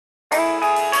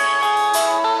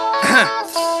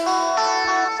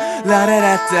La da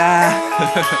da da.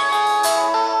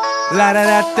 La da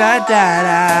da da da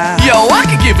da. Yo, I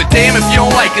could give a damn if you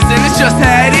don't like us, and it's just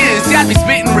how it is. Got me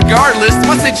spitting regardless,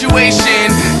 my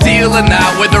situation. Deal or not,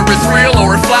 whether it's real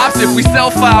or it flops. If we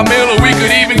sell 5 mil or we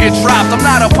could even get dropped. I'm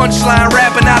not a punchline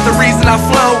rapper, not the reason I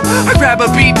flow. I grab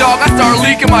a beat, dog, I start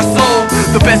leaking my soul.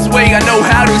 The best way I know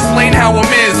how to explain how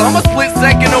I'm is. I'm a split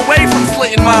second away from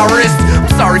slitting my wrist.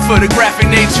 I'm sorry for the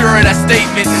graphic nature of that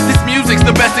statement. This music's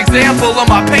the best example of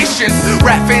my patience.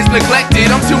 Rap fans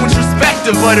neglected, I'm too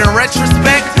introspective, but in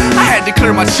retrospect, I had to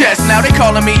clear my chest. Now they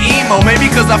calling me emo, maybe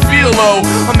cause I feel low,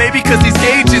 or maybe cause these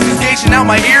gauges is gauging out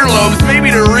my earlobes. Maybe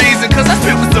the reason cause I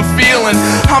spit with some feeling.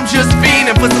 I'm just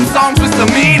fiending for some songs with some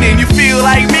meaning. You feel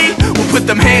like me? Well, put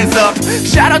them hands up.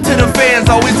 Shout out to the fans,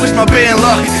 always wish my band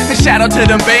luck. And shout out to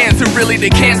them bands who really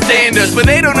they can't stand us, but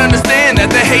they don't understand that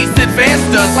the hate's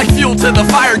advanced us. Like fuel to the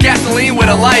fire, gasoline with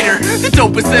a lighter. The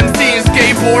dopest MC and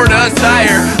skateboard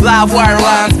attire. Live wire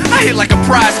lines, I hit like a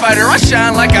prize fighter. I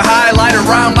shine like a highlighter,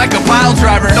 rhyme like a pile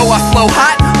driver. Know I flow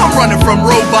hot, I'm running from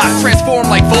robots. Transform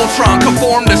like Voltron,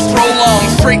 conform to stroll on.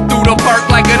 Straight through the park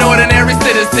like an ordinary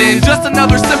citizen. Just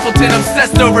another simpleton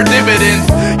obsessed over dividends.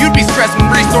 You'd be stressed when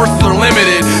resources are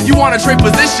limited. You wanna trade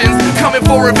positions, coming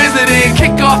for a visit and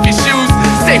kick off your shoes,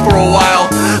 stay for a while.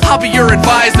 I'll be your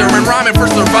advisor and rhyming for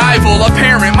survival. A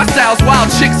parent, my style's wild,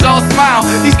 chicks all smile.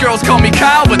 These girls call me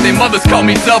Kyle, but their mothers call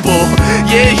me Double.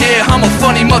 Yeah, I'm a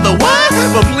funny mother, what?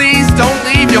 But please don't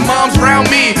leave your moms around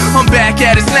me. I'm back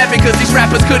at it snapping cause these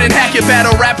rappers couldn't hack it.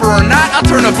 Battle rapper or not, I'll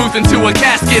turn a booth into a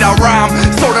casket. I rhyme,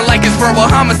 sorta like it's verbal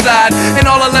homicide, and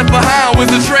all I left behind was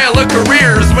a trail of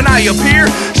careers. When I appear,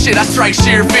 shit, I strike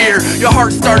sheer fear. Your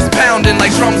heart starts pounding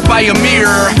like drums by a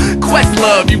mirror.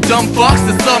 Questlove, you dumb fucks,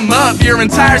 to sum up your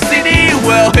entire city,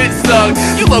 well, it sucked.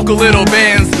 You local little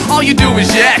bands, all you do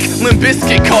is yak. Limp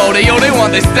Bizkit called, yo, they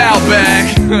want their style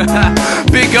back.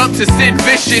 Big up to Sid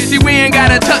Vicious, see we ain't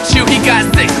gotta touch you, he got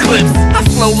 6 clips. I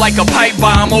flow like a pipe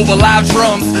bomb over live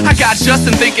drums. I got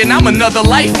Justin thinking I'm another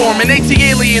life form, an AT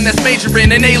alien that's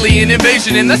majoring in alien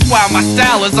invasion, and that's why my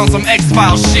style is on some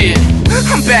X-Files shit.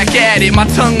 I'm back at it, my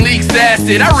tongue leaks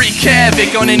acid. I wreak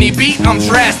havoc on any beat, I'm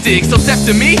drastic. So step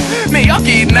to me, man, y'all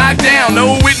get knocked down.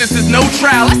 No witnesses, no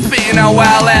trial, I spittin' out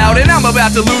wild out. And I'm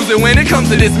about to lose it when it comes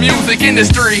to this music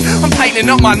industry. I'm tightening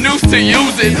up my noose to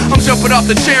use it. I'm jumping off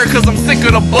the chair cause I'm sick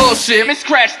of the bullshit. Man,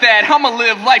 scratch that, I'ma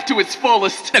live life to its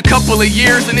fullest. A couple of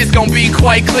years and it's gonna be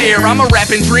quite clear. I'm a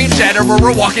rapping dream shatter or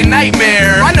a walking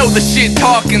nightmare. I know the shit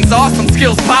talking's awesome,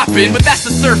 skills popping, but that's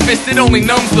the surface, it only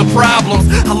numbs the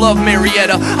problems. I love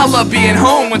Marietta, I love being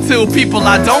home until people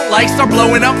I don't like start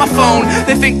blowing up my phone.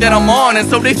 They think that I'm on and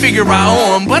so they figure I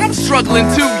owe 'em, but I'm struggling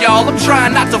too, y'all. I'm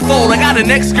trying not to fold. I got an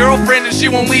ex-girlfriend and she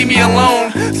won't leave me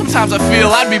alone. Sometimes I feel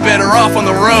I'd be better off on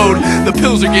the road. The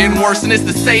pills are getting worse and it's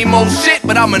the same old shit,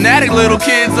 but I'm an addict, little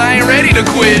kids, I ain't ready to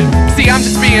quit. See, I'm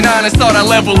just being honest, thought I'd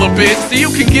level a bit so you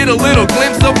can get a little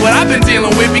glimpse of what I've been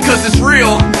dealing with, because it's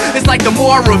real. It's like the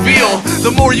more I reveal,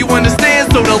 the more you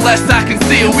understand, so the less I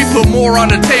conceal. We put more on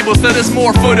the table so there's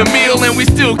more for the meal, and we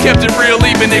still kept it real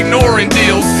even ignoring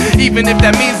deals. Even if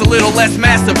that means a little less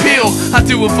mass appeal, I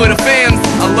do it for the fans.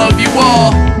 I love you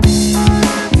all.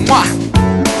 Mwah.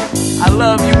 I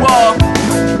love you all.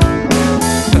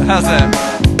 How's that?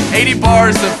 80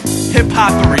 bars of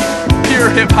hip-hoppery, pure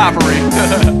hip-hoppery.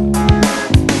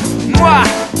 Mwah.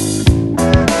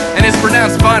 And it's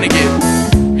pronounced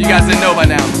Vonnegutt. You guys didn't know by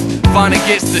now.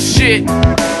 Vonnegutt's the shit.